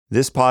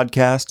This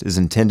podcast is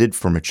intended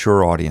for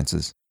mature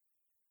audiences.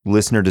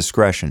 Listener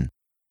discretion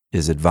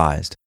is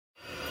advised.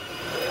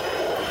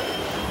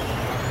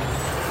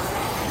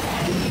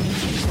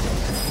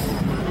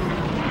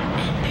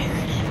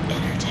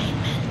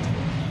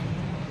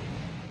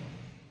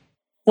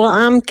 Well,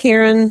 I'm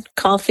Karen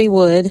Coffey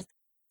Wood,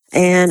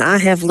 and I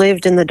have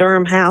lived in the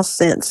Durham house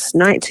since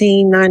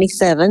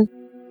 1997.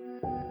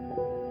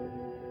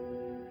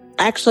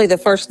 Actually, the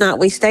first night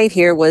we stayed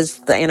here was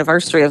the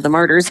anniversary of the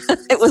murders.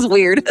 It was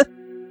weird.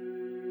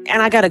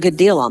 And I got a good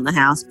deal on the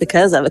house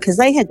because of it, because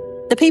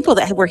the people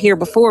that were here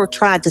before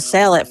tried to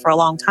sell it for a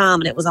long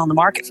time, and it was on the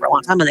market for a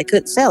long time, and they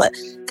couldn't sell it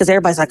because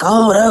everybody's like,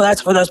 oh, no,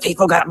 that's where those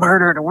people got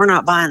murdered, and we're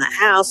not buying the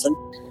house.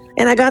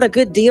 And I got a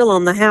good deal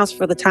on the house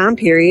for the time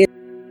period.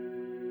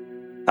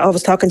 I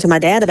was talking to my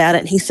dad about it,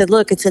 and he said,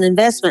 look, it's an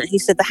investment. He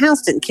said, the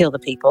house didn't kill the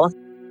people.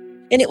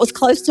 And it was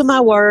close to my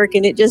work,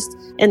 and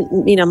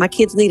my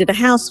kids needed a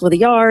house with a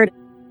yard.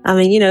 I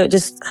mean,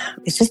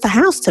 it's just a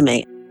house to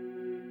me.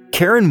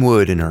 Karen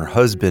Wood and her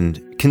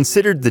husband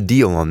considered the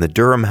deal on the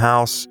Durham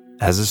house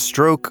as a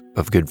stroke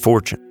of good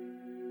fortune.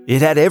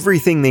 It had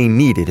everything they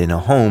needed in a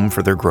home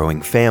for their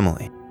growing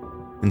family.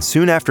 And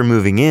soon after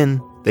moving in,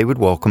 they would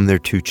welcome their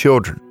 2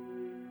 children.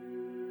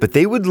 But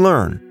they would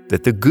learn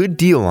that the good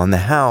deal on the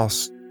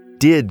house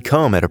did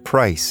come at a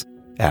price,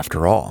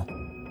 after all.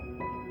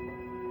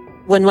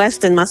 When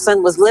Weston, my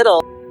son, was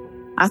little,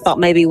 I thought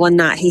maybe one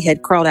night he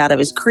had crawled out of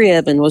his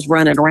crib and was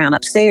running around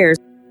upstairs.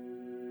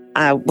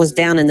 I was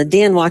down in the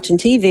den watching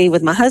TV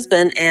with my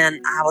husband,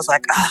 and I was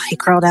like, oh, he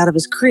crawled out of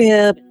his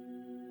crib.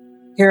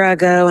 Here I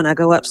go, and I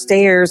go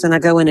upstairs, and I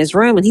go in his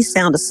room, and he's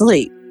sound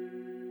asleep.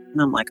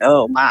 And I'm like,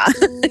 oh, my.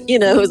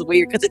 It was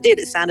weird because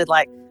it sounded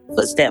like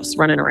footsteps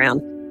running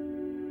around.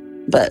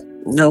 But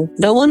no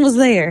one was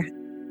there.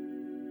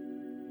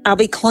 I'll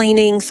be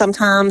cleaning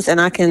sometimes,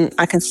 and I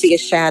can see a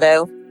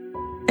shadow,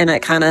 and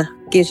it kind of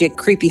gives you a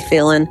creepy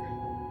feeling.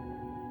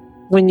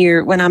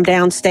 When I'm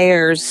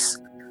downstairs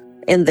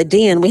in the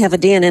den, we have a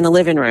den in the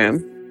living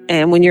room,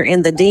 and when you're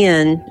in the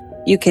den,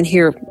 you can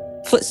hear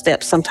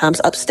footsteps sometimes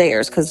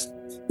upstairs because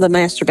the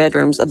master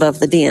bedroom's above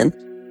the den.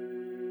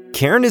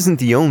 Karen isn't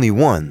the only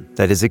one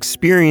that has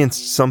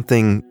experienced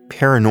something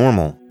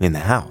paranormal in the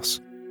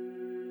house.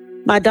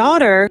 My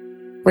daughter,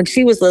 when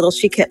she was little,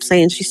 she kept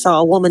saying she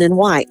saw a woman in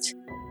white.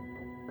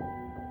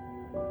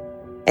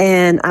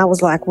 And I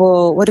was like,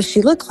 well, what does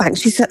she look like? And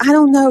she said, I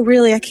don't know,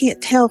 really. I can't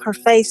tell her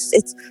face.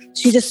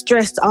 She's just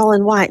dressed all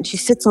in white, and she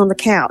sits on the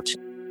couch.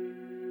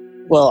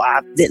 Well, I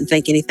didn't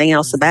think anything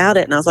else about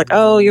it. And I was like,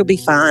 oh, you'll be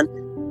fine.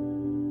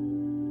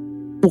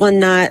 One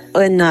night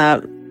when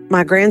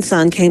my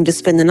grandson came to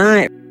spend the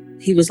night,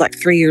 he was like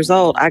 3 years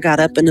old. I got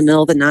up in the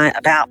middle of the night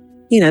about,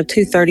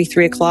 2:30,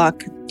 3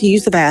 o'clock to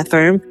use the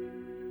bathroom.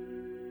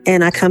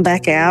 And I come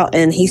back out,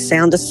 and he's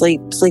sound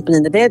asleep, sleeping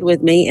in the bed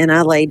with me. And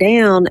I lay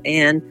down,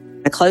 and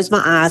I closed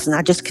my eyes, and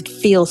I just could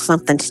feel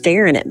something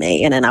staring at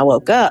me. And then I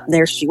woke up, and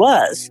there she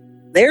was.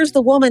 There's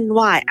the woman in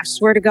white. I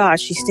swear to God,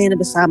 she's standing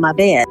beside my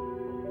bed.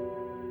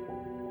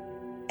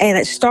 And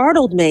it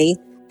startled me,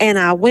 and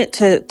I went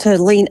to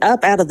lean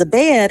up out of the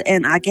bed,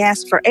 and I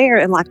gasped for air,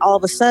 and like all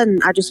of a sudden,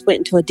 I just went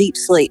into a deep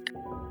sleep.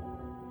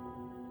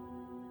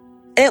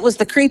 It was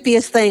the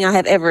creepiest thing I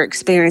have ever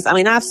experienced. I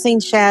mean, I've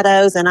seen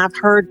shadows, and I've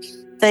heard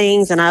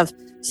things, and I've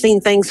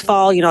seen things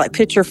fall, like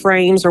picture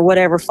frames or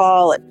whatever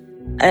fall.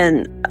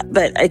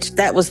 But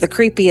that was the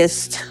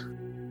creepiest.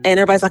 And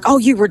everybody's like, oh,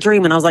 you were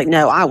dreaming. I was like,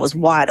 no, I was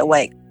wide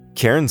awake.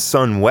 Karen's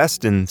son,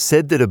 Weston,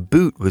 said that a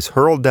boot was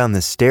hurled down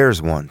the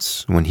stairs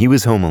once when he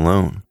was home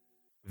alone.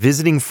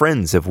 Visiting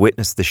friends have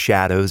witnessed the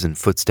shadows and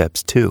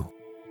footsteps too.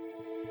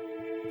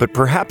 But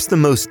perhaps the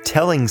most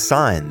telling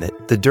sign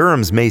that the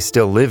Durhams may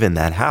still live in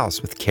that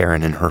house with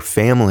Karen and her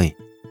family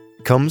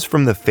comes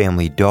from the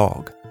family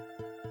dog.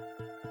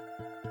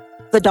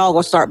 The dog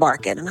will start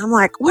barking. And I'm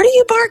like, what are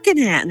you barking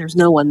at? And there's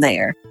no one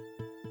there.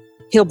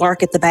 He'll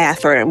bark at the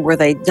bathroom where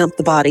they dump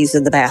the bodies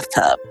in the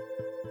bathtub.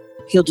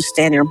 He'll just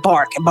stand there and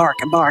bark and bark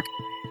and bark.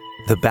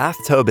 The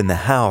bathtub in the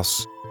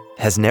house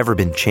has never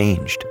been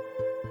changed.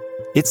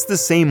 It's the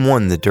same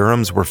one the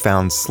Durhams were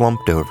found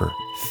slumped over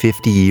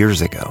 50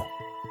 years ago.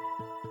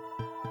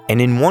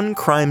 And in one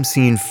crime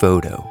scene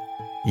photo,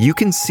 you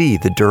can see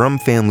the Durham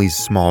family's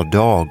small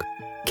dog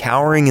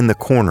cowering in the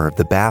corner of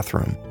the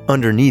bathroom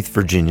underneath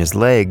Virginia's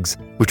legs,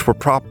 which were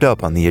propped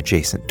up on the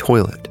adjacent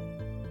toilet,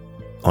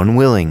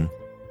 unwilling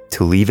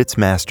to leave its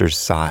master's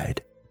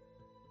side.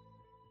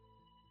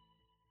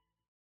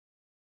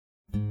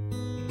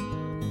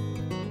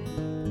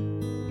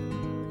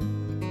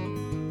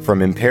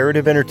 From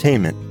Imperative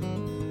Entertainment,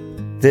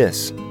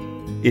 this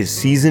is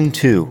Season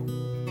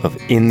 2 of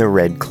In the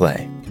Red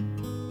Clay.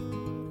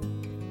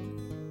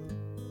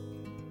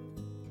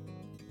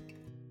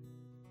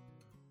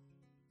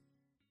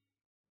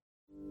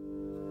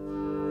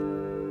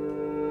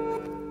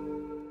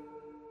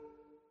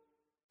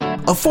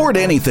 Afford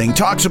Anything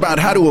talks about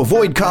how to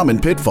avoid common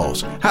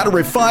pitfalls, how to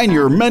refine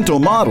your mental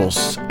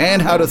models,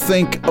 and how to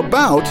think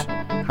about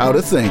how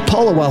to think.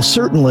 Paula, while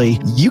certainly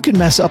you can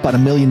mess up on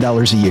 $1 million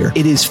a year,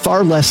 it is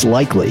far less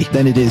likely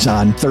than it is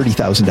on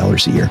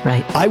 $30,000 a year.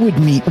 Right. I would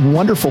meet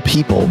wonderful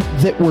people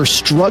that were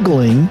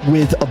struggling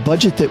with a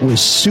budget that was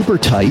super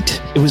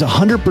tight. It was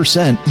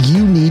 100%.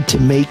 You need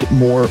to make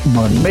more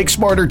money. Make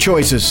smarter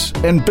choices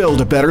and build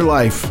a better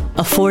life.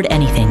 Afford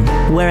Anything,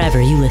 wherever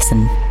you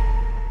listen.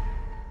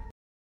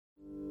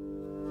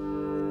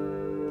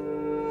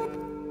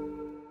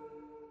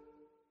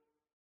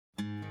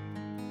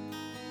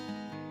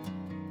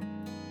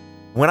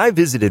 When I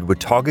visited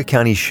Watauga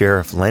County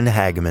Sheriff Len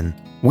Hageman,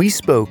 we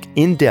spoke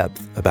in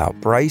depth about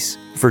Bryce,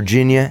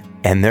 Virginia,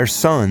 and their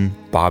son,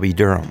 Bobby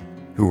Durham,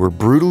 who were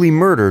brutally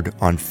murdered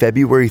on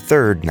February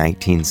 3rd,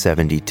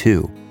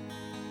 1972.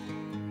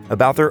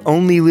 About their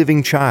only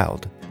living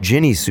child,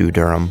 Ginny Sue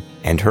Durham,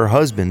 and her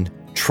husband,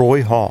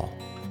 Troy Hall.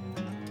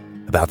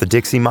 About the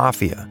Dixie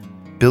Mafia,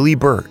 Billy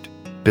Burt,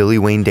 Billy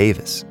Wayne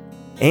Davis,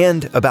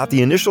 and about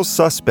the initial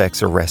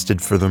suspects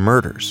arrested for the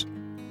murders.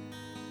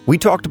 We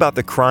talked about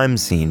the crime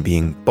scene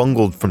being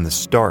bungled from the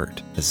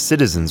start as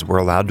citizens were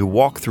allowed to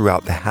walk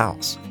throughout the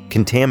house,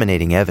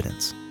 contaminating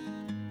evidence.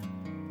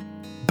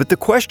 But the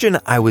question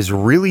I was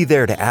really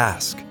there to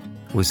ask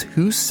was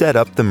who set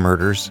up the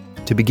murders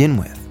to begin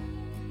with?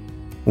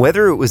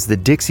 Whether it was the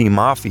Dixie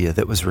Mafia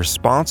that was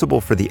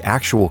responsible for the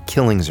actual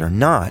killings or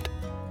not,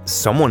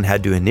 someone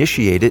had to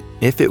initiate it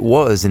if it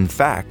was, in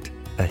fact,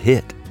 a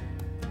hit.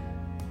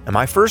 And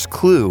my first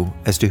clue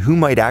as to who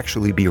might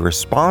actually be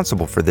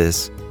responsible for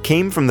this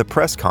came from the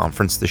press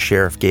conference the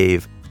sheriff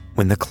gave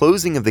when the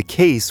closing of the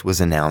case was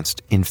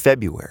announced in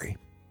February.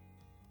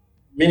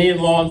 Many in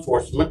law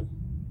enforcement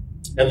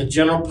and the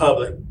general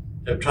public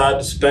have tried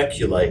to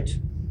speculate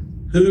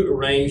who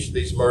arranged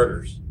these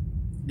murders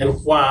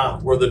and why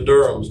were the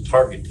Durhams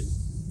targeted.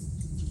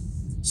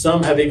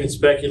 Some have even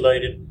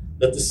speculated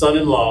that the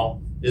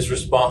son-in-law is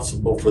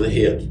responsible for the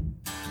hit.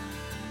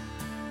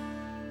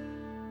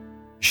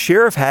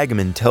 Sheriff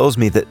Hageman tells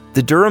me that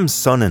the Durham's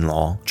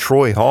son-in-law,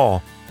 Troy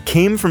Hall,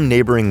 came from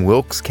neighboring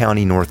Wilkes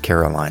County, North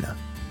Carolina,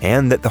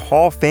 and that the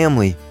Hall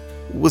family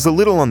was a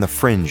little on the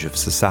fringe of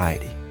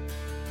society.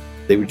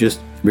 They were just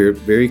very,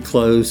 very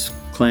close,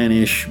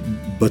 clannish,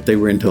 but they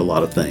were into a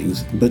lot of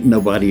things. But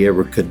nobody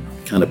ever could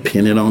kind of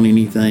pin it on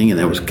anything, and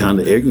that was kind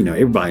of,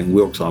 everybody in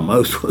Wilkes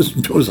almost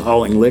was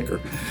hauling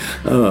liquor.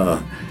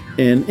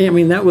 And I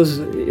mean, that was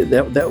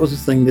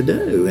the thing to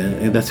do,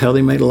 and that's how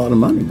they made a lot of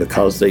money,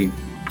 because they,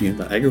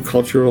 the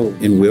agricultural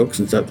in Wilkes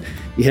and stuff,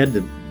 you had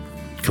to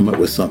come up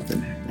with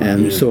something.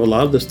 And so a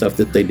lot of the stuff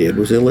that they did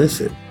was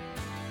illicit.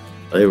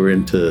 They were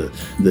into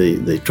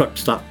the truck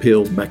stop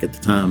pills back at the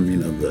time,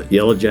 the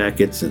Yellow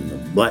Jackets and the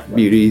Black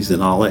Beauties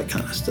and all that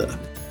kind of stuff.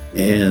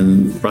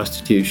 And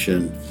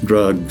prostitution,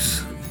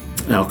 drugs,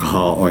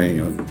 alcohol, or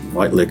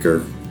white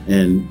liquor,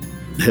 and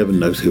heaven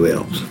knows who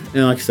else.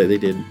 And like I say, they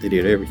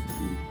did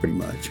everything pretty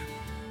much.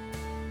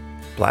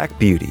 Black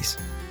Beauties.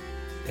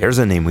 There's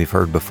a name we've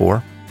heard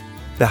before.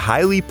 The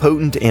highly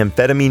potent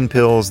amphetamine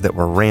pills that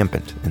were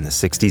rampant in the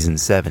 60s and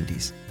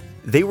 70s.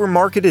 They were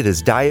marketed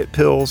as diet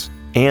pills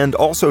and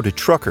also to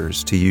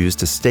truckers to use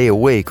to stay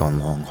awake on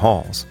long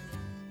hauls.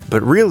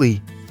 But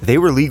really, they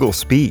were legal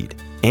speed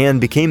and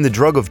became the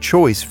drug of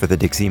choice for the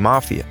Dixie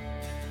Mafia.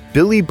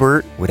 Billy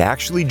Burt would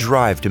actually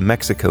drive to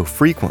Mexico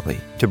frequently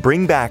to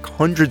bring back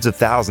hundreds of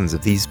thousands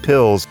of these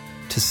pills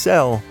to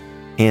sell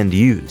and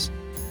use.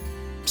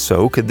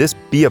 So could this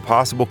be a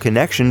possible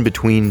connection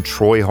between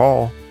Troy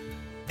Hall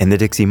and the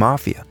Dixie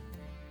Mafia?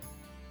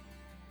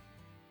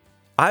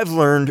 I've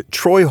learned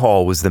Troy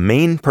Hall was the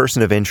main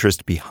person of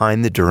interest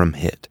behind the Durham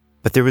hit,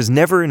 but there was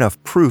never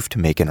enough proof to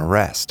make an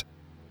arrest.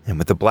 And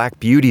with the Black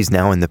Beauties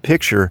now in the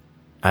picture,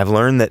 I've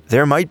learned that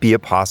there might be a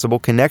possible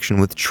connection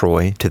with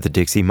Troy to the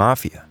Dixie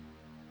Mafia.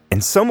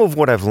 And some of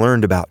what I've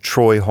learned about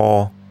Troy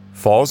Hall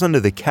falls under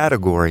the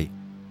category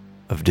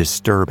of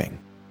disturbing.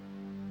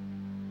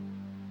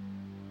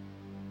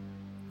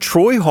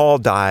 Troy Hall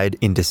died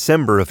in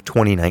December of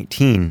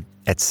 2019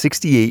 at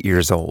 68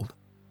 years old.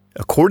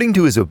 According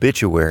to his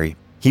obituary,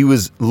 he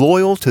was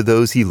loyal to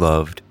those he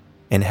loved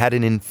and had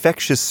an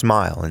infectious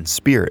smile and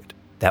spirit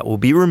that will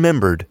be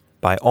remembered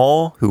by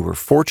all who were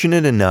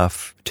fortunate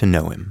enough to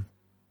know him.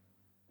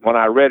 When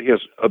I read his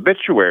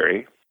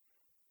obituary,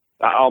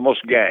 I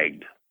almost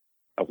gagged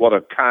at what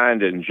a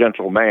kind and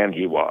gentle man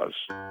he was.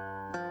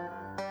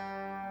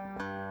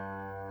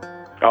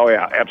 Oh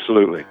yeah,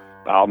 absolutely.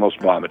 I almost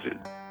vomited.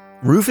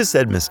 Rufus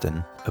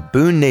Edmiston, a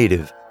Boone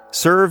native,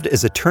 served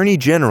as Attorney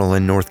General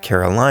in North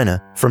Carolina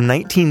from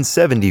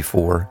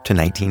 1974 to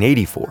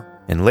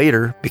 1984, and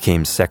later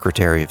became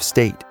Secretary of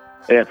State.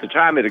 And at the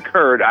time it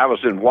occurred, I was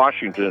in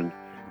Washington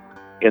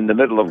in the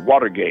middle of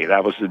Watergate.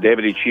 I was the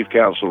Deputy Chief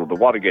Counsel of the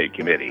Watergate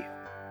Committee.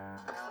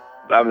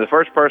 I'm the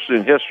first person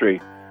in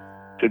history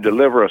to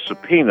deliver a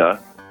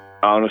subpoena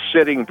on a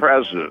sitting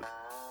president.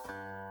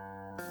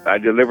 I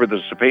delivered the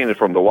subpoena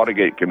from the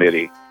Watergate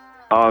Committee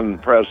on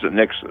President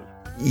Nixon.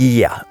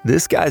 Yeah,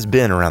 this guy's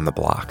been around the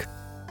block.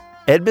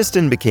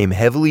 Edmiston became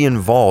heavily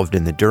involved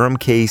in the Durham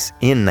case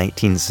in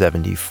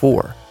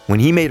 1974 when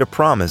he made a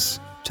promise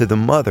to the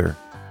mother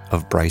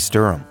of Bryce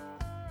Durham.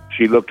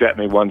 She looked at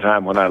me one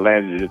time when I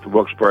landed at the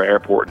Wilkesboro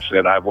airport and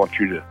said, "I want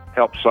you to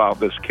help solve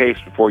this case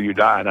before you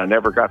die." And I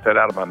never got that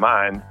out of my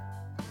mind.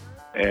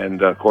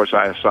 And, of course,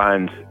 I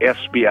assigned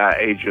SBI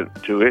agent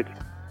to it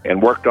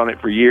and worked on it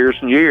for years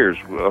and years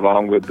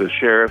along with the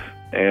sheriff.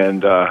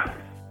 And as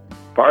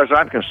far as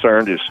I'm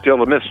concerned, it's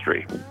still a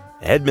mystery.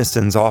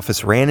 Edmiston's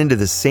office ran into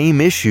the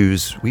same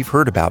issues we've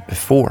heard about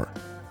before.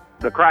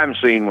 The crime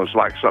scene was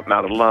like something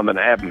out of Lum and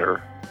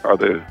Abner, or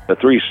the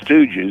Three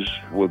Stooges,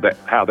 with that,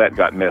 how that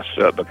got messed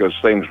up, because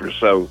things were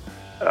so,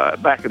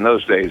 back in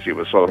those days, it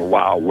was sort of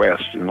Wild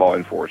West in law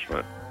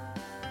enforcement.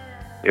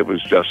 It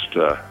was just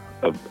a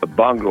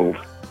bungled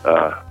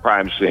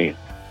crime scene.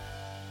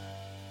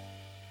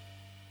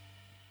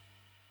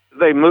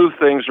 They moved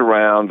things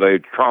around. They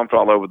tromped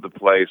all over the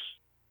place.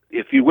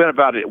 If you went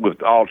about it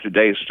with all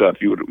today's stuff,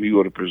 you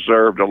would have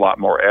preserved a lot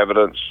more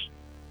evidence.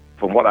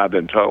 From what I've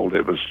been told,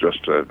 it was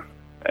just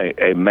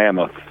a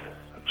mammoth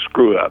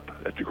screw-up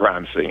at the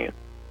crime scene.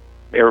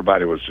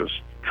 Everybody was just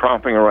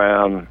tromping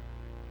around,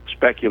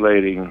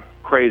 speculating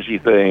crazy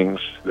things,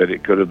 that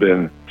it could have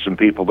been some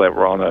people that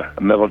were on a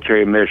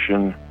military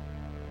mission.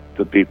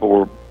 The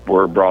people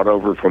were brought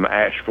over from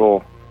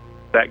Asheville.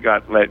 That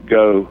got let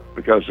go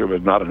because there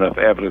was not enough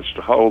evidence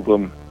to hold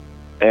them,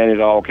 and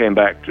it all came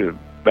back to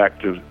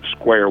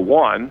square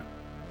one.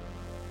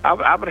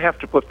 I would have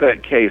to put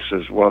that case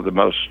as one of the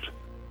most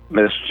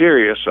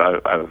mysterious.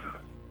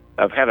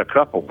 I've had a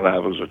couple when I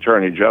was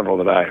Attorney General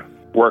that I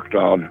worked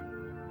on,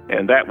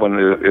 and that one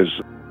is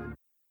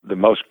the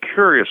most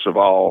curious of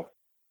all.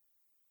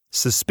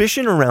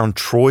 Suspicion around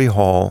Troy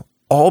Hall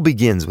all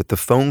begins with the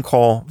phone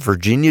call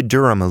Virginia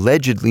Durham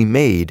allegedly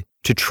made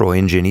to Troy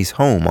and Ginny's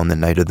home on the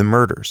night of the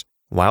murders,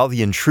 while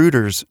the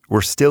intruders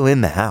were still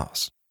in the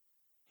house.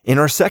 In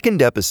our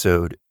second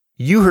episode,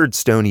 you heard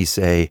Stoney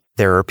say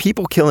there are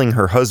people killing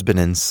her husband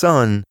and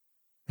son,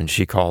 and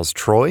she calls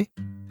Troy.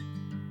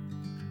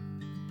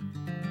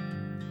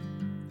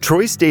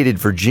 Troy stated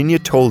Virginia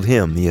told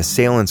him the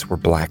assailants were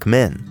black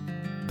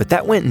men, but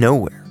that went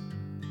nowhere,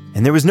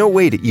 and there was no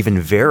way to even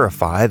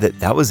verify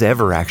that was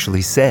ever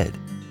actually said.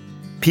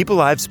 People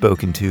I've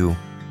spoken to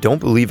don't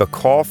believe a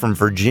call from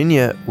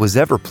Virginia was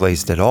ever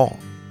placed at all,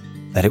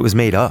 that it was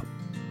made up.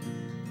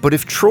 But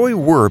if Troy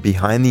were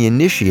behind the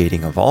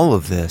initiating of all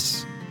of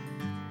this,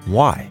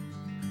 why?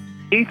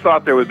 He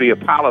thought there would be a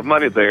pile of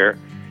money there,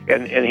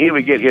 and he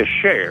would get his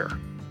share,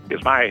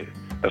 is my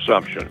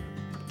assumption.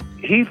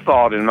 He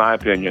thought, in my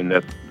opinion,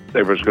 that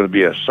there was going to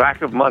be a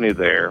sack of money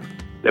there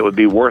that would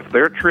be worth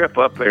their trip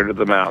up there to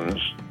the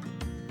mountains,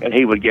 and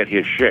he would get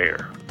his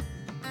share.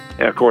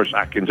 And, of course,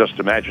 I can just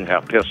imagine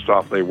how pissed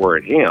off they were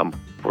at him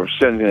for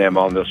sending them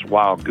on this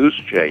wild goose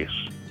chase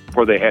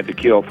where they had to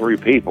kill 3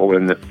 people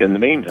in the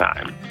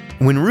meantime.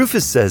 When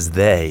Rufus says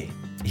they,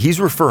 he's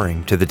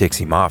referring to the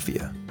Dixie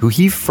Mafia, who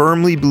he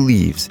firmly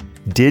believes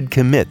did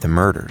commit the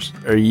murders.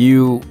 Are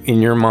you, in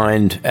your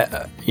mind,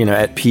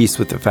 at peace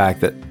with the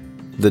fact that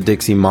the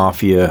Dixie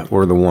Mafia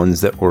were the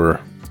ones that were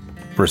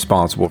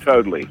responsible?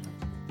 Totally.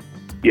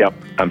 Yep,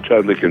 I'm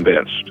totally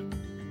convinced.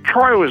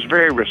 Troy was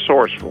very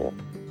resourceful.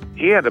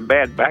 He had a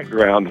bad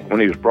background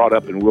when he was brought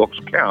up in Wilkes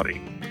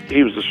County.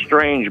 He was a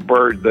strange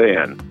bird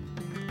then.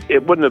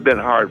 It wouldn't have been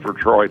hard for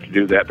Troy to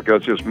do that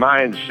because his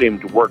mind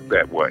seemed to work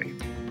that way,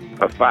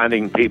 of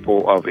finding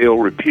people of ill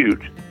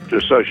repute to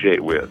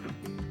associate with.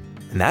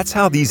 And that's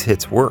how these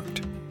hits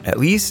worked, at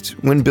least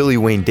when Billy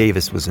Wayne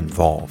Davis was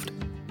involved.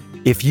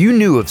 If you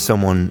knew of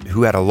someone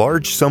who had a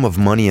large sum of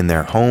money in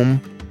their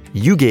home,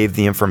 you gave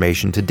the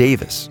information to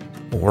Davis,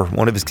 or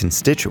one of his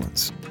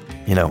constituents.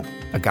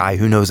 A guy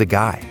who knows a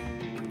guy.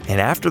 And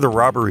after the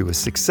robbery was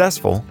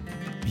successful,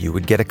 you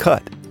would get a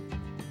cut.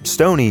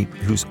 Stoney,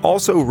 who's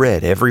also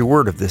read every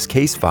word of this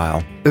case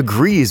file,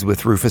 agrees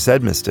with Rufus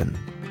Edmiston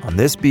on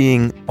this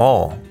being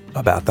all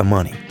about the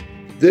money.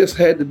 This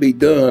had to be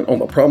done on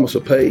the promise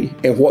of pay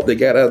and what they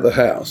got out of the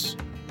house.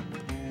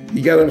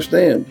 You got to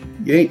understand,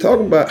 you ain't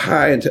talking about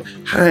high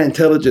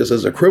intelligence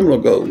as a criminal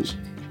goes.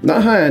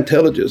 Not high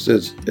intelligence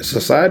as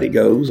society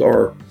goes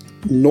or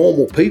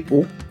normal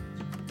people.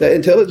 That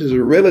intelligence is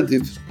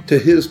relative to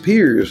his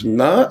peers,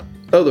 not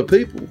other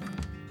people.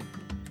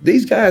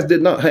 These guys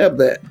did not have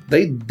that.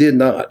 They did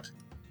not.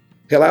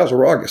 Hell, I was a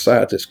rocket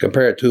scientist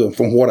compared to them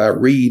from what I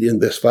read in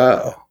this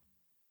file.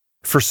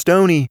 For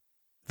Stoney,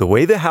 the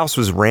way the house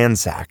was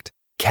ransacked,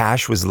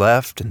 cash was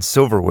left and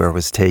silverware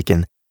was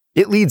taken,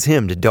 it leads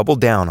him to double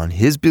down on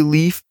his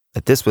belief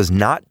that this was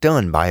not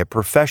done by a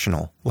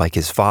professional like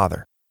his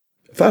father.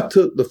 If I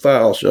took the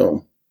file,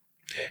 Sean,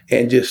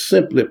 and just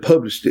simply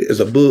published it as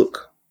a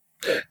book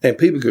and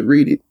people could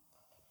read it,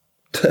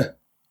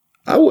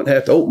 I wouldn't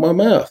have to open my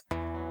mouth.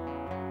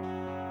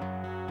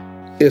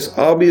 It's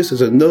obvious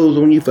as a nose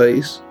on your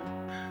face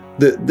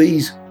that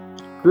these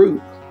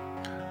group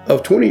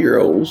of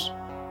 20-year-olds,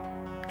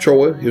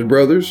 Troy, his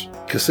brothers,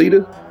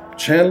 Casita,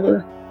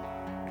 Chandler,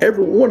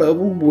 every one of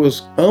them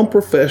was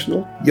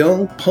unprofessional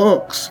young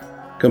punks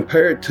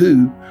compared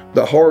to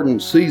the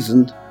hardened,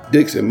 seasoned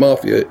Dixie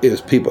Mafia,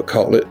 as people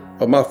call it,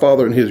 of my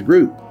father and his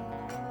group.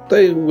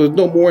 they was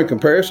no more in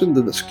comparison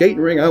to the skating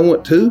ring I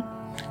went to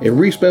and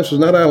Reese Spencer's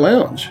Night Out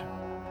Lounge.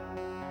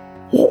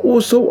 What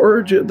was so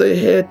urgent they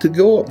had to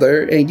go up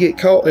there and get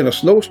caught in a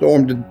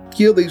snowstorm to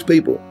kill these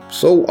people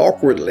so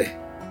awkwardly?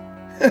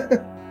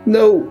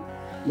 No.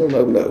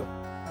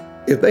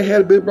 If they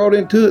had been brought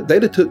into it,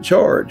 they'd have took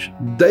charge.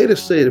 They'd have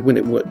said when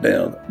it went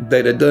down.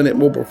 They'd have done it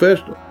more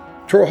professional.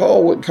 Troy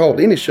Hall wasn't called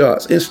any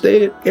shots.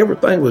 Instead,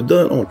 everything was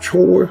done on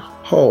Troy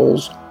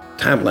Hall's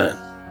timeline.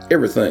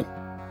 Everything.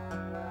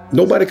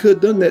 Nobody could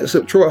have done that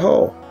except Troy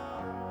Hall.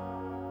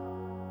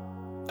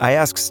 I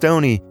asked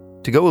Stoney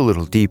to go a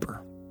little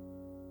deeper.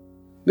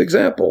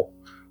 Example,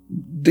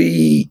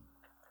 the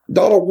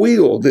dollar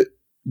wheel that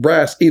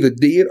Bryce either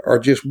did or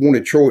just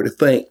wanted Troy to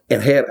think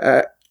and had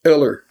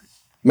Eller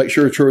make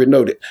sure Troy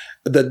noted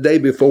the day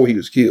before he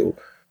was killed.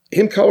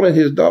 Him calling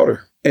his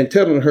daughter and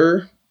telling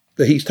her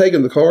that he's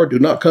taking the car, do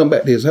not come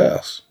back to his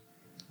house.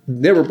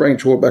 Never bring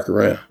Troy back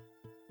around.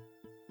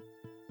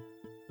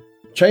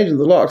 Changing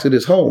the locks at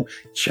his home,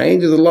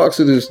 changing the locks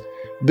at his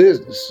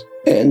business.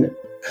 And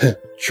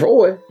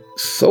Troy,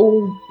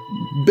 so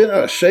bent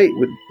out of shape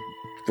with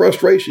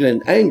frustration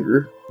and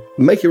anger,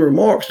 making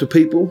remarks to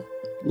people,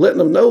 letting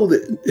them know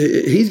that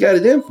he's got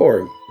it in for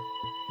him.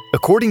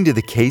 According to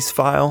the case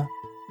file,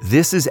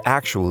 this is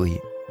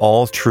actually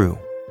all true.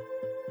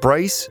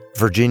 Bryce,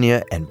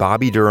 Virginia, and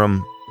Bobby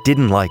Durham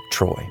didn't like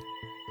Troy,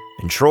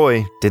 and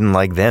Troy didn't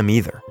like them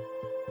either.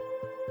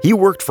 He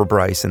worked for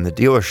Bryce in the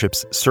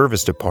dealership's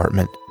service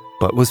department,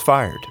 but was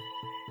fired.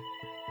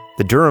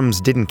 The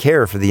Durhams didn't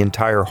care for the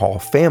entire Hall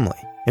family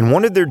and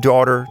wanted their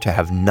daughter to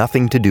have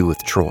nothing to do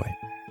with Troy.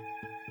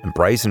 And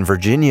Bryce and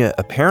Virginia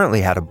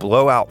apparently had a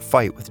blowout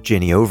fight with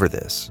Ginny over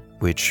this,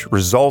 which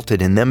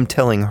resulted in them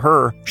telling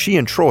her she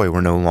and Troy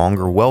were no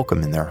longer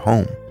welcome in their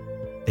home.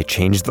 They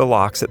changed the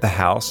locks at the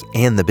house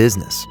and the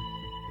business.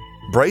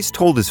 Bryce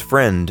told his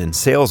friend and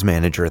sales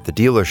manager at the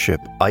dealership,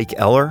 Ike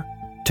Eller,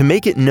 to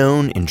make it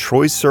known in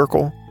Troy's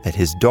circle that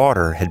his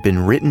daughter had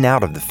been written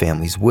out of the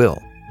family's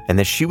will and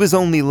that she was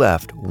only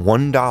left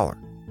 $1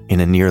 in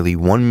a nearly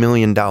 $1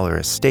 million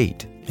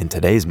estate in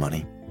today's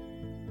money.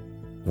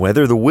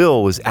 Whether the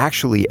will was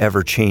actually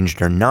ever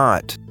changed or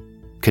not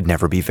could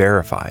never be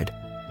verified,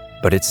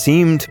 but it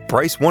seemed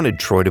Bryce wanted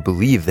Troy to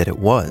believe that it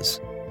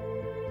was.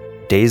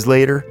 Days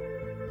later,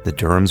 the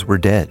Durhams were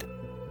dead.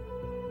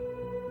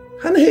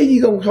 How the hell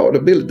you gonna talk to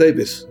Billy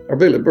Davis or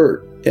Billy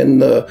Burt in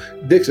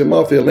Dixie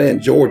Mafia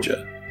land,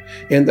 Georgia,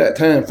 in that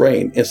time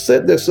frame and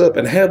set this up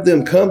and have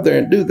them come there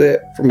and do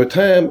that from the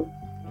time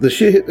the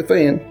shit hit the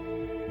fan?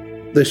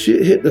 The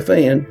shit hit the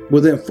fan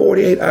within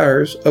 48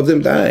 hours of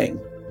them dying.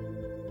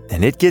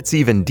 And it gets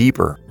even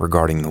deeper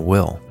regarding the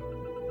will.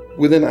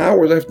 Within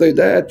hours after they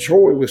died,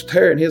 Troy was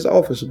tearing his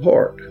office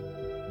apart.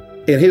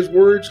 In his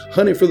words,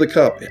 hunting for the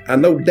copy. I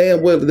know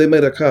damn well that they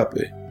made a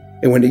copy.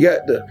 And when he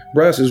got to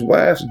Bryce's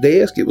wife's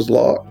desk, it was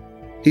locked.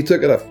 He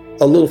took out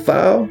a little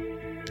file,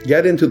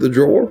 got into the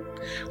drawer.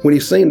 When he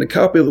seen the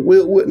copy of the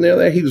will wasn't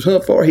there he was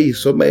hunting for, he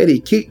was so mad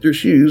he kicked their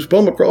shoes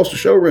plumb across the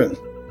showroom.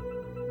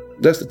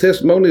 That's the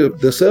testimony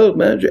of the sales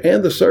manager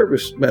and the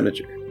service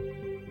manager.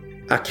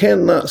 I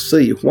cannot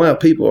see why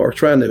people are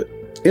trying to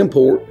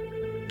import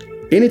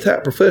any type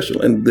of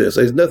professional into this.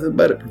 There's nothing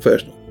but a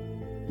professional.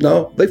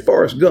 No, they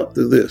Forrest Gump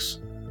through this.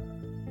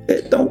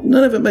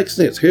 None of it makes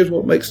sense. Here's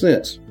what makes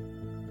sense.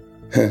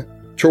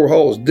 Troy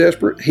Hall was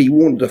desperate. He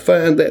wanted to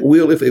find that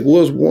will if it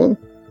was one.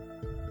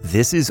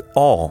 This is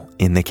all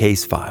in the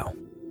case file.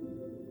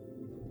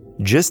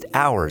 Just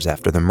hours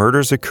after the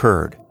murders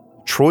occurred,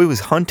 Troy was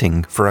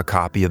hunting for a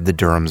copy of the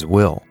Durham's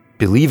will,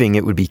 believing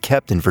it would be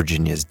kept in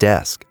Virginia's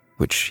desk,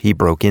 which he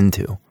broke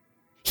into.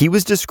 He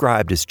was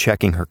described as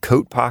checking her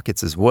coat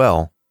pockets as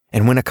well,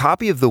 and when a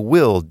copy of the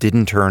will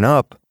didn't turn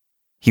up,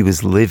 he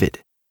was livid,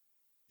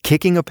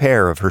 kicking a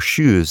pair of her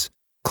shoes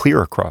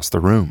clear across the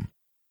room.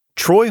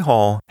 Troy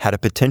Hall had a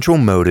potential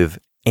motive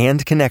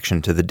and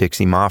connection to the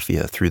Dixie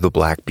Mafia through the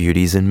Black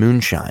Beauties and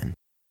moonshine.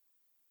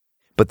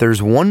 But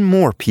there's one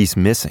more piece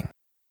missing.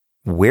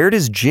 Where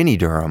does Ginny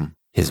Durham,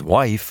 his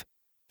wife,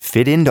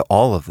 fit into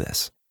all of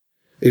this?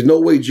 There's no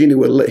way Ginny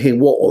would let him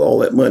walk with all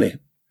that money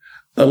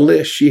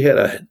unless she had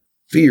a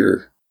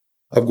fear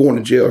of going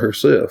to jail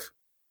herself.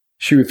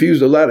 She refused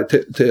to lie to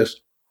take the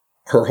test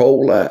her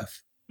whole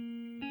life.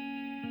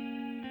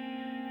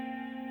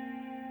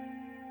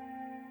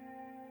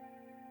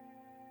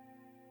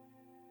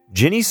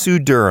 Ginny Sue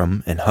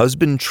Durham and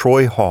husband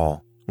Troy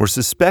Hall were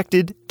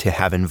suspected to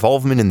have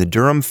involvement in the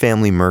Durham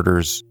family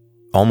murders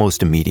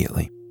almost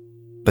immediately,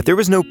 but there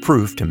was no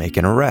proof to make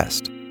an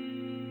arrest.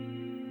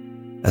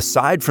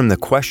 Aside from the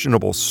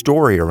questionable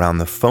story around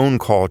the phone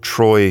call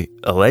Troy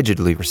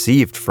allegedly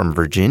received from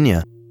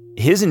Virginia,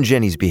 his and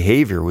Jenny's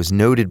behavior was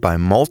noted by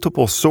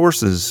multiple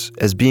sources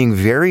as being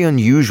very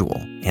unusual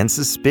and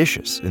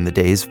suspicious in the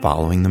days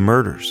following the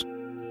murders.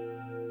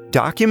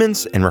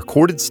 Documents and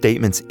recorded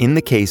statements in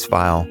the case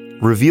file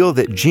reveal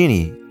that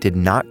Ginny did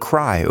not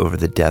cry over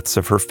the deaths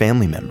of her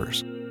family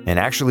members, and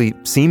actually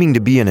seeming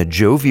to be in a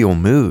jovial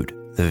mood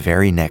the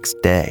very next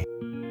day.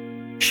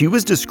 She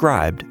was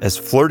described as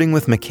flirting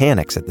with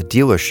mechanics at the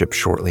dealership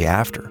shortly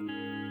after.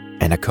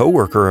 And a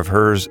coworker of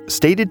hers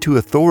stated to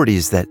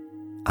authorities that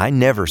I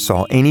never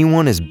saw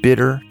anyone as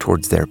bitter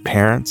towards their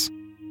parents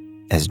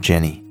as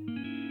Jenny.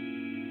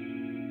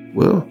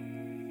 Well,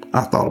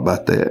 I thought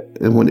about that.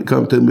 And when it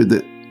come to me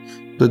that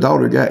the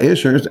daughter got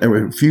insurance and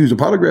refused a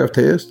polygraph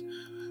test,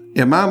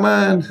 in my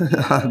mind,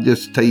 I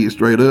just tell you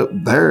straight up,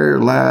 there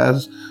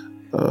lies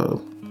the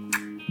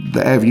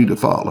avenue to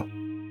follow.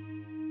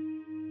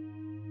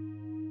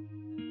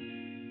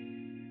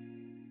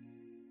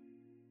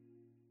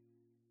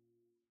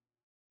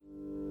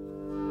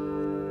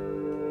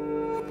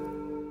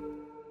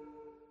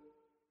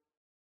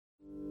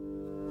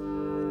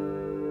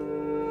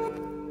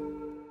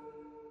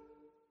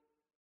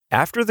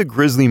 After the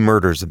grisly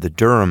murders of the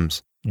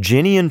Durhams,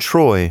 Jenny and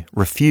Troy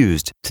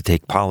refused to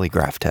take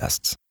polygraph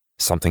tests,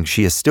 something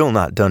she has still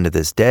not done to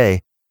this day,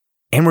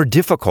 and were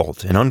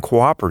difficult and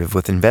uncooperative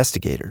with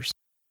investigators.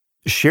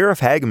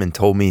 Sheriff Hageman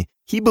told me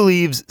he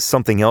believes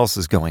something else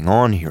is going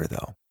on here,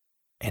 though,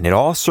 and it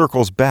all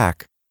circles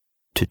back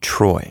to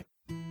Troy.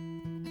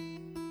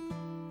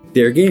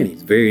 There again,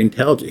 he's very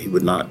intelligent. He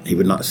would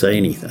not say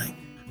anything.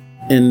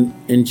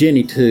 And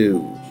Jenny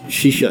too,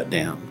 she shut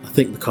down. I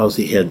think because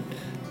he had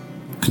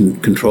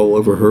control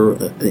over her,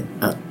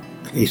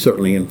 he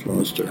certainly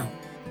influenced her.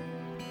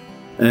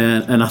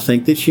 And I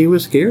think that she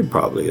was scared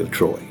probably of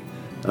Troy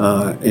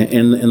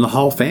and the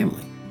Hall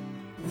family.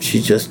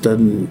 She just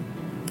doesn't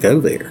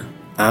go there.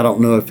 I don't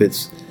know if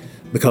it's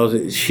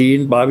because she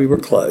and Bobby were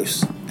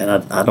close, and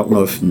I don't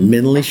know if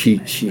mentally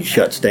she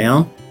shuts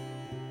down.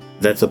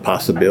 That's a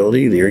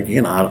possibility. There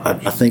again, I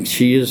think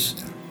she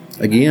is,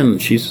 again,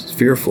 she's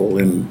fearful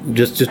and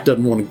just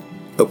doesn't want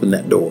to open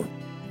that door.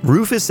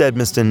 Rufus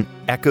Edmiston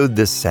echoed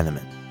this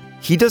sentiment.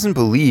 He doesn't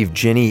believe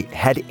Jenny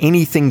had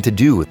anything to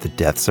do with the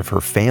deaths of her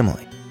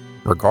family,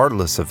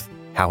 regardless of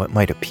how it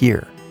might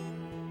appear.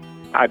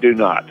 I do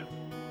not.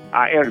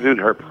 I interviewed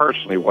her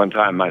personally one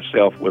time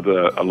myself with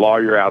a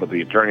lawyer out of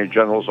the Attorney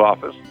General's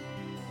office.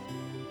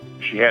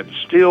 She had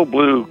steel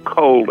blue,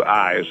 cold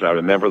eyes, I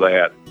remember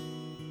that.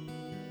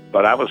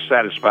 But I was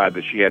satisfied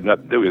that she had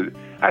nothing to do with it.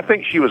 I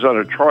think she was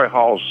under Troy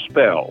Hall's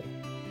spell.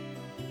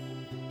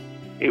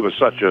 He was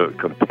such a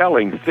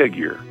compelling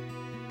figure.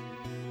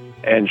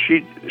 And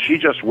she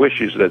just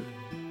wishes that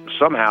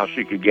somehow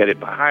she could get it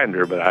behind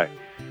her, but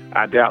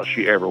I doubt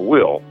she ever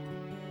will.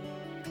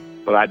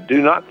 But I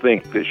do not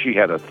think that she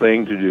had a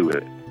thing to do with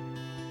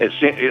it.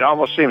 It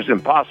almost seems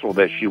impossible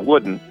that she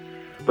wouldn't,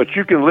 but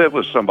you can live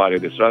with somebody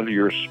that's under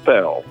your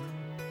spell.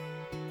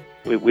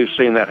 We've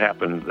seen that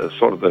happen,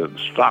 sort of the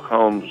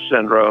Stockholm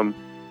Syndrome.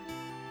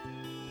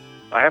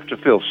 I have to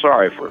feel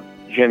sorry for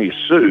Jenny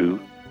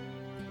Sue.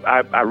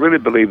 I really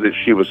believe that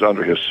she was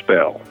under his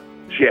spell.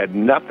 She had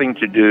nothing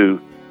to do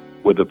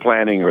with the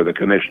planning or the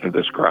commission of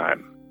this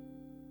crime.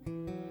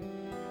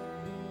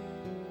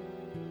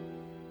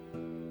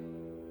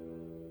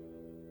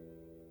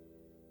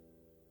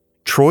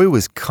 Troy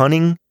was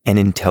cunning and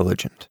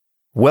intelligent,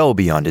 well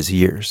beyond his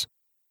years.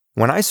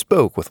 When I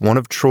spoke with one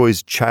of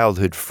Troy's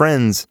childhood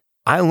friends,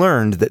 I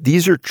learned that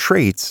these are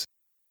traits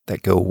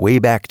that go way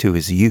back to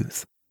his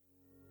youth.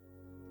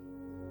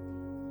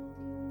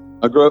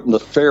 I grew up in the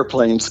Fair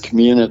Plains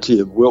community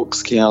of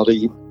Wilkes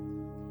County.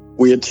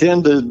 We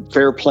attended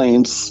Fair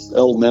Plains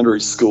Elementary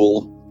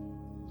School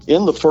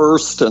in the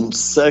first and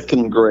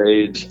second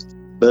grade,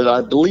 but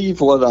I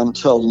believe what I'm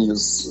telling you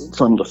is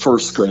from the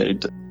first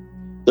grade.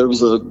 There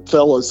was a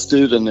fellow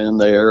student in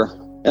there,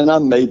 and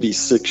I'm maybe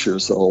 6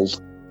 years old.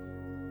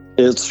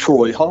 It's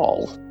Troy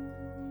Hall.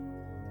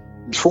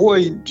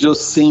 Troy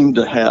just seemed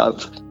to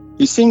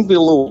be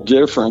a little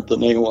different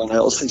than anyone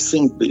else. He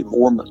seemed to be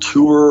more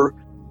mature.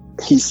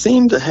 He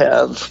seemed to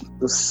have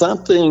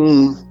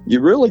something you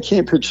really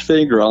can't put your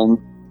finger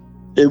on.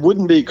 It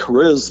wouldn't be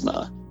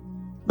charisma,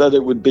 but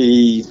it would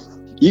be,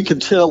 you could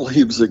tell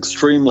he was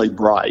extremely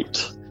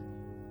bright.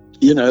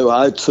 You know,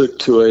 I took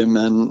to him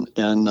and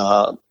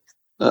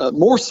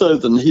more so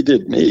than he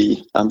did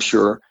me, I'm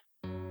sure.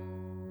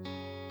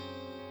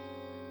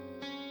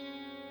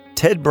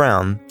 Ted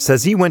Brown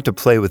says he went to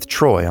play with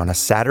Troy on a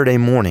Saturday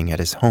morning at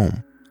his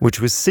home, which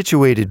was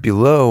situated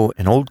below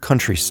an old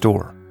country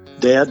store.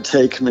 Dad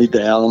taken me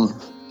down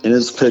in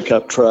his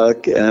pickup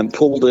truck and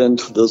pulled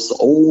into this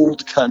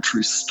old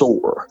country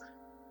store.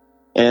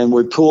 And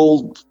we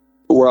pulled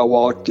where I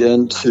walked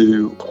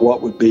into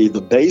what would be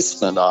the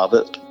basement of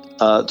it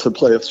to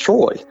play with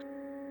Troy.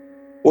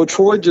 Well,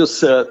 Troy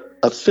just sat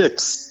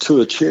affixed to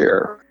a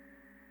chair.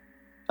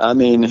 I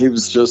mean, he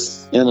was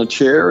just in a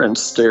chair and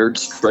stared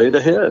straight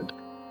ahead.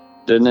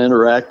 Didn't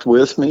interact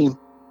with me.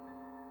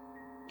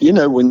 You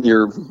know, when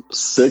you're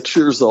 6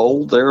 years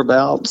old,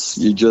 thereabouts,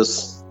 you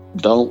just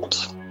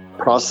don't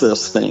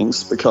process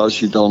things because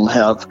you don't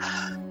have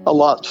a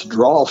lot to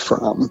draw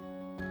from.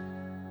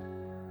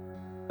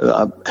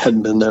 I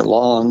hadn't been there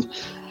long,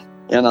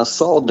 and I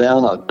saw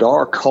down a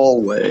dark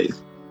hallway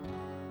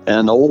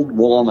an old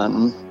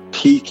woman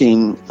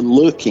peeking,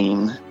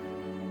 looking,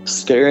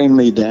 staring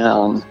me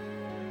down,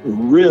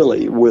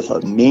 really with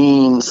a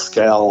mean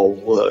scowl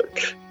look.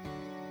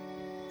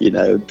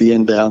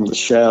 Being down the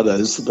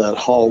shadows of that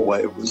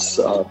hallway was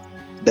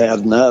bad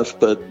enough,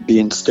 but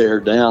being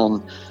stared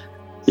down,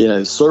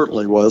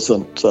 certainly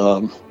wasn't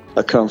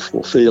a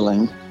comfortable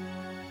feeling.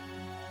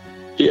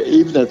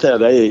 Even at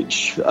that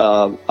age,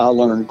 I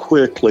learned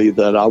quickly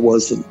that I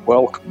wasn't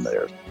welcome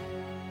there.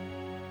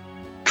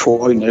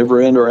 Troy never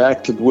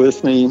interacted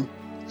with me.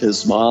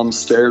 His mom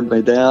stared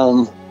me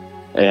down,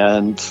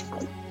 and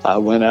I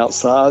went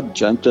outside,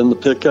 jumped in the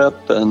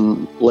pickup,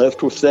 and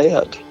left with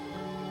Dad.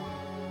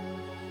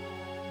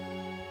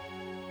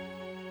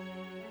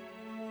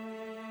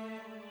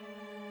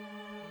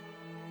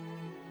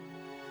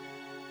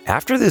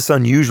 After this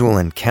unusual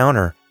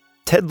encounter,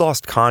 Ted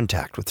lost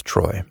contact with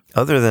Troy,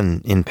 other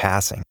than in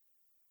passing.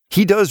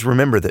 He does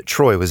remember that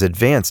Troy was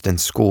advanced in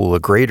school a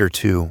grade or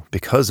two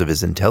because of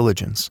his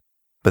intelligence.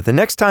 But the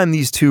next time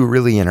these two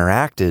really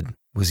interacted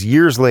was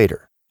years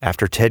later,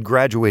 after Ted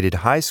graduated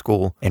high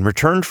school and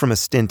returned from a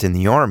stint in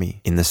the Army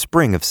in the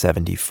spring of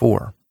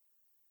 '74.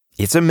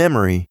 It's a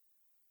memory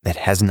that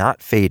has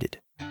not faded.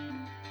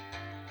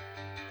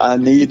 I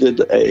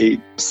needed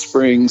a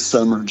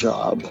spring-summer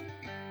job,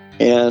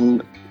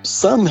 and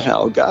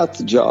somehow got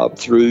the job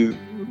through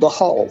the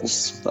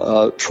Halls,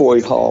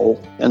 Troy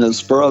Hall and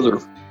his brother.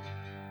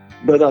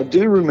 But I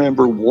do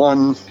remember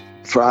one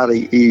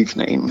Friday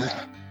evening,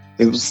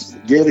 it was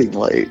getting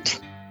late.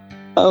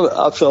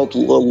 I felt a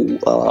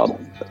little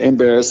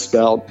embarrassed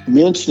about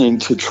mentioning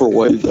to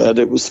Troy that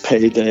it was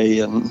payday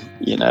and,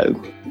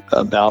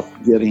 about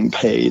getting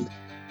paid.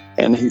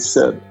 And he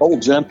said,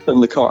 jump in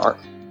the car.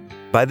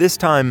 By this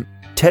time,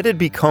 Ted had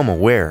become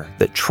aware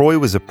that Troy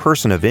was a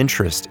person of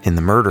interest in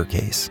the murder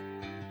case.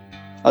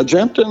 I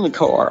jumped in the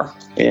car,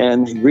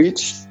 and he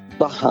reached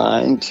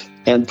behind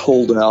and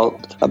pulled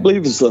out, I believe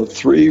it was a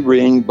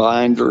 3-ring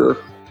binder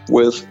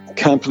with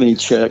company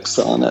checks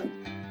on it.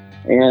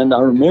 And I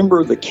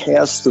remember the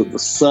cast of the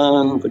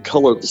sun, the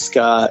color of the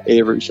sky,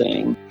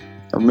 everything.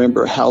 I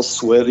remember how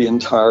sweaty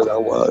and tired I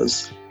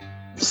was.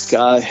 The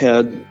sky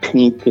had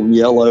pink and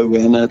yellow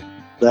in it.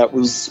 That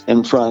was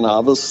in front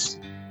of us.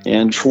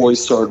 And Troy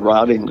started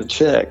writing the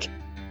check.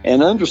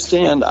 And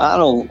understand, I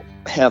don't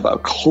have a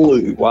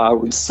clue why I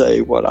would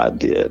say what I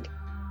did.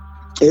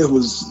 It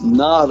was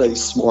not a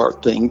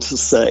smart thing to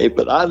say,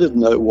 but I didn't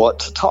know what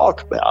to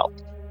talk about.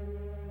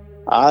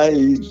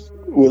 I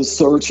was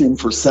searching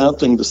for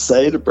something to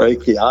say to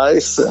break the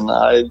ice, and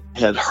I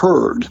had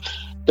heard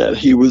that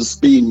he was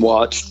being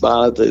watched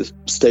by the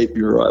State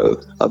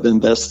Bureau of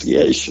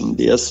Investigation,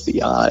 the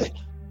SBI.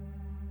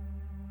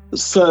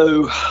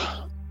 So,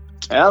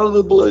 out of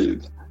the blue,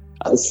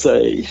 I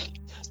say,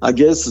 I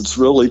guess it's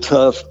really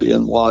tough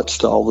being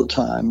watched all the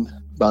time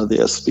by the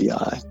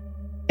SBI.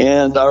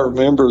 And I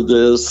remember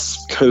this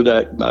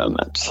Kodak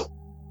moment.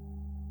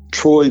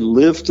 Troy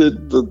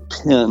lifted the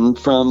pen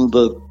from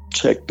the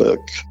checkbook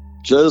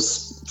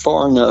just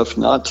far enough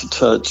not to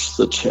touch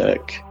the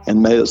check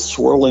and made a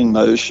swirling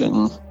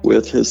motion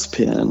with his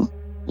pen,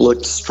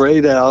 looked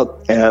straight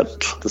out at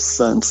the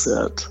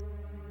sunset,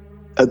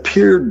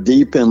 appeared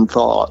deep in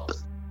thought,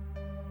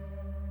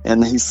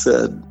 and he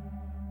said,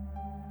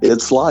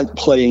 "It's like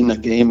playing a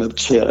game of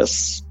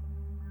chess.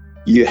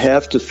 You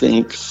have to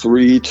think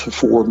 3 to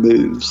 4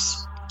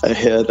 moves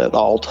ahead at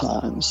all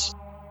times."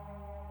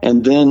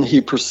 And then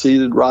he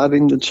proceeded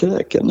writing the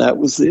check, and that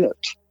was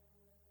it.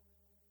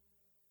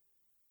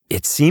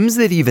 It seems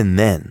that even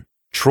then,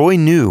 Troy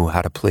knew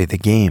how to play the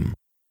game.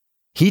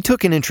 He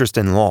took an interest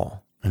in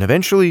law and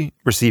eventually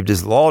received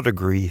his law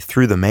degree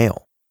through the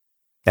mail.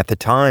 At the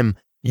time,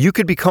 you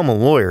could become a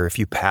lawyer if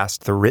you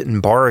passed the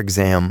written bar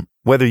exam,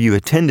 whether you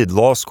attended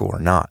law school or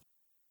not.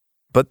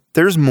 But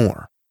there's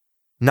more.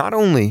 Not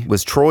only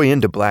was Troy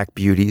into black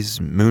beauties,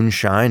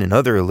 moonshine, and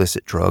other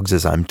illicit drugs,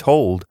 as I'm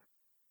told,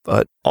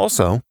 but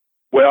also...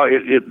 Well,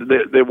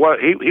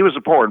 he was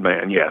a porn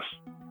man, yes.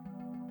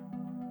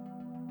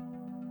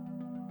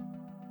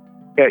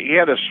 Yeah, he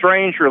had a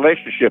strange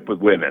relationship with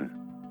women.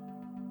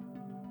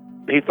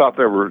 He thought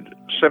they were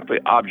simply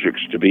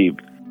objects to be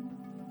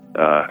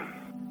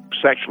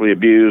sexually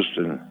abused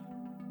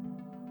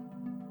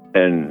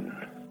and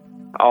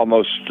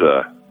almost,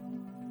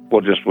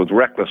 just with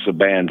reckless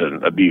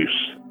abandon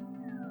abuse.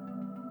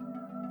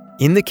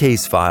 In the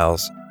case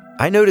files,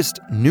 I noticed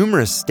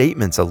numerous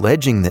statements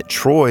alleging that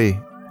Troy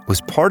was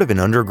part of an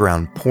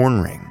underground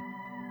porn ring.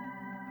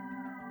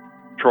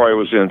 Troy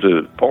was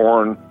into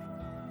porn,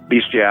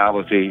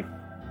 bestiality,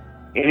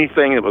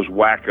 anything that was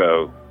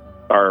wacko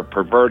or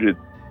perverted,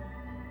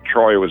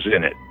 Troy was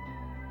in it.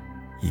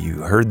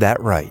 You heard that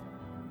right.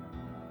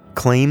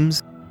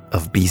 Claims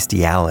of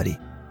bestiality.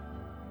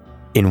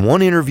 In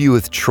one interview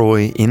with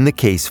Troy in the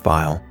case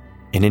file,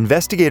 an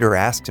investigator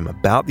asked him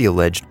about the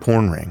alleged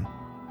porn ring,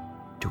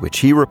 to which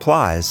he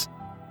replies,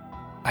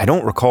 "I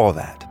don't recall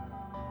that,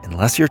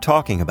 unless you're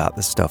talking about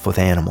the stuff with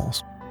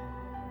animals."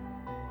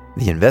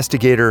 The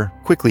investigator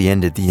quickly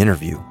ended the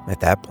interview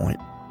at that point.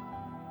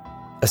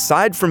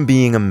 Aside from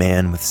being a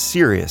man with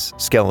serious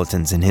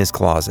skeletons in his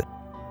closet,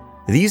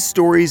 These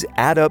stories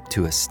add up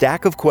to a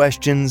stack of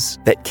questions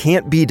that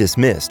can't be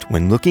dismissed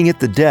when looking at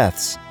the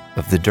deaths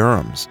of the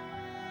Durhams.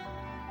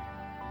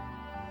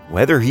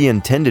 Whether he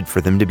intended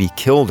for them to be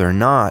killed or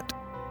not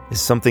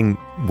is something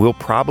we'll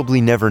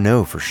probably never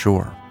know for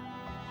sure.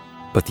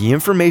 But the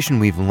information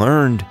we've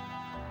learned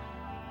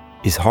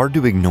is hard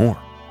to ignore.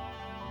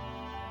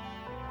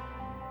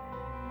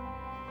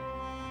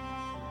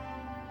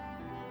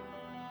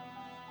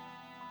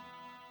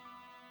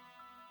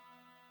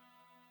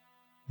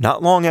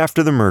 Not long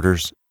after the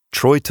murders,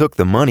 Troy took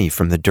the money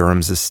from the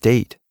Durham's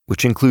estate,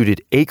 which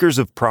included acres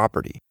of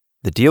property,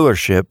 the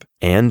dealership,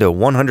 and a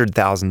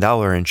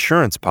 $100,000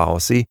 insurance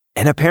policy,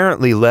 and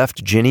apparently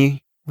left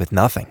Ginny with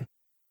nothing.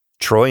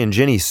 Troy and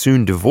Ginny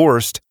soon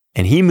divorced,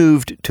 and he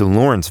moved to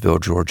Lawrenceville,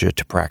 Georgia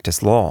to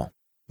practice law,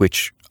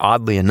 which,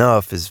 oddly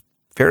enough, is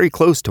very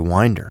close to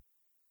Winder.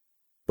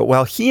 But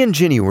while he and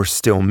Ginny were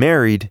still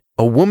married,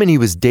 a woman he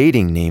was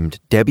dating named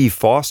Debbie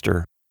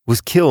Foster was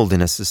killed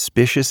in a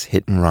suspicious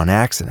hit-and-run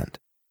accident.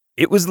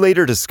 It was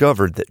later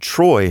discovered that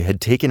Troy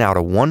had taken out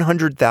a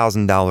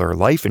 $100,000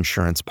 life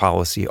insurance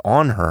policy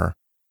on her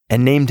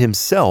and named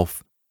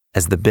himself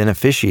as the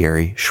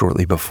beneficiary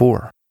shortly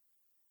before.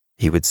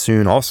 He would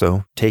soon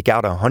also take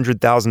out a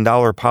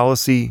 $100,000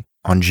 policy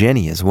on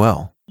Jenny as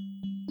well.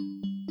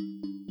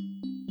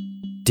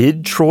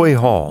 Did Troy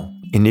Hall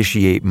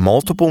initiate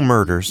multiple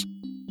murders,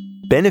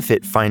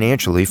 benefit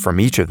financially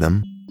from each of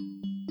them,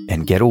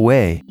 and get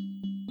away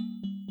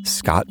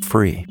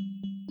scot-free?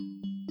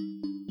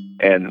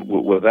 And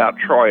without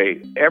Troy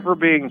ever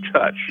being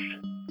touched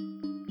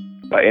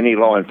by any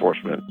law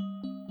enforcement,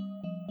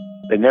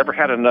 they never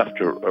had enough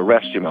to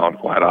arrest him on,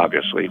 quite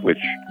obviously, which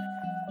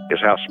is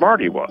how smart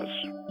he was.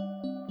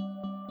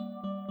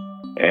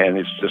 And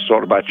it's just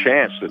sort of by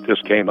chance that this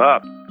came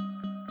up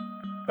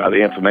by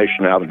the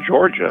information out of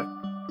Georgia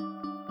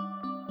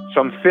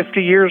some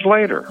 50 years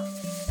later.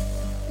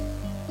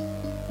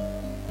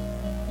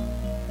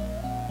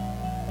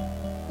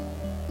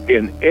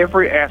 In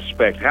every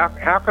aspect,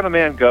 how can a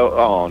man go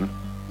on,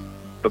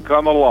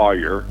 become a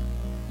lawyer,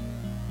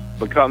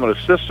 become an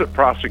assistant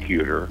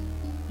prosecutor,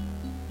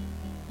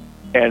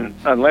 and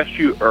unless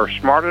you are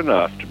smart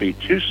enough to be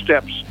 2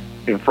 steps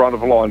in front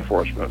of law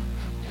enforcement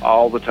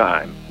all the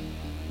time?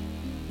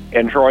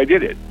 And Troy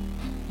did it.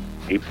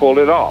 He pulled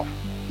it off.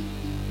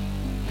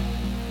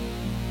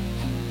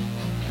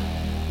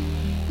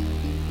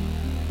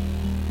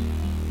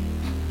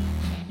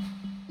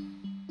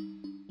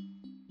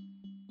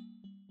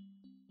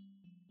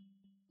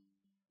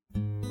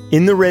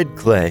 In the Red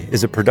Clay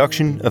is a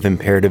production of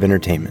Imperative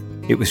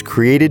Entertainment. It was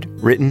created,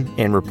 written,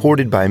 and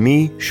reported by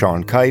me,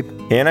 Sean Kipe,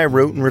 and I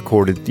wrote and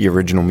recorded the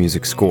original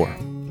music score.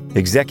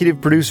 Executive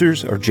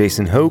producers are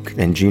Jason Hoke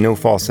and Gino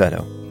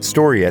Falsetto.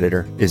 Story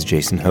editor is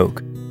Jason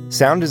Hoke.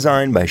 Sound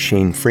design by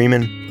Shane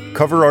Freeman.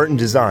 Cover art and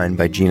design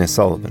by Gina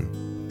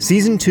Sullivan.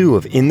 Season 2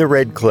 of In the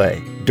Red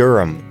Clay,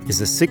 Durham, is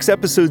a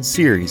 6-episode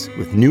series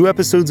with new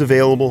episodes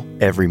available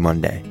every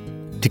Monday.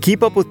 To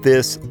keep up with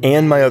this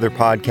and my other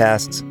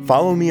podcasts,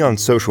 follow me on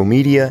social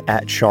media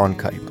at Sean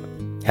Kipe.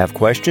 Have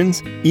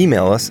questions?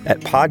 Email us at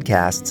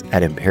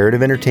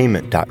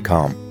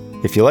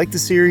podcasts@imperativeentertainment.com. If you like the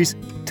series,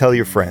 tell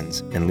your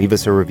friends and leave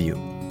us a review.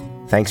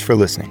 Thanks for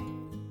listening.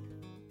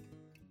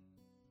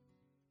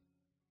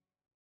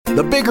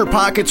 The Bigger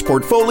Pockets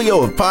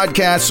portfolio of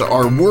podcasts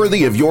are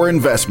worthy of your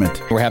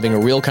investment. We're having a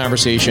real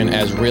conversation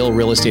as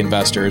real estate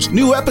investors.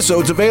 New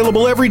episodes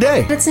available every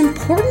day. It's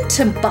important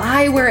to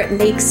buy where it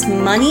makes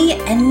money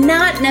and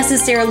not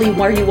necessarily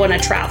where you want to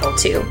travel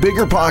to.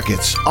 Bigger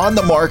Pockets, On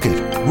the Market,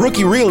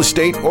 Rookie Real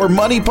Estate, or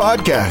Money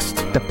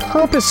Podcast. The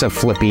purpose of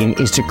flipping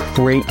is to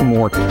create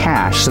more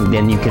cash so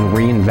then you can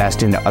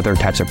reinvest into other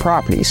types of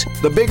properties.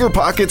 The Bigger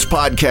Pockets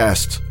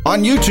Podcast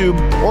on YouTube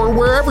or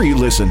wherever you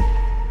listen.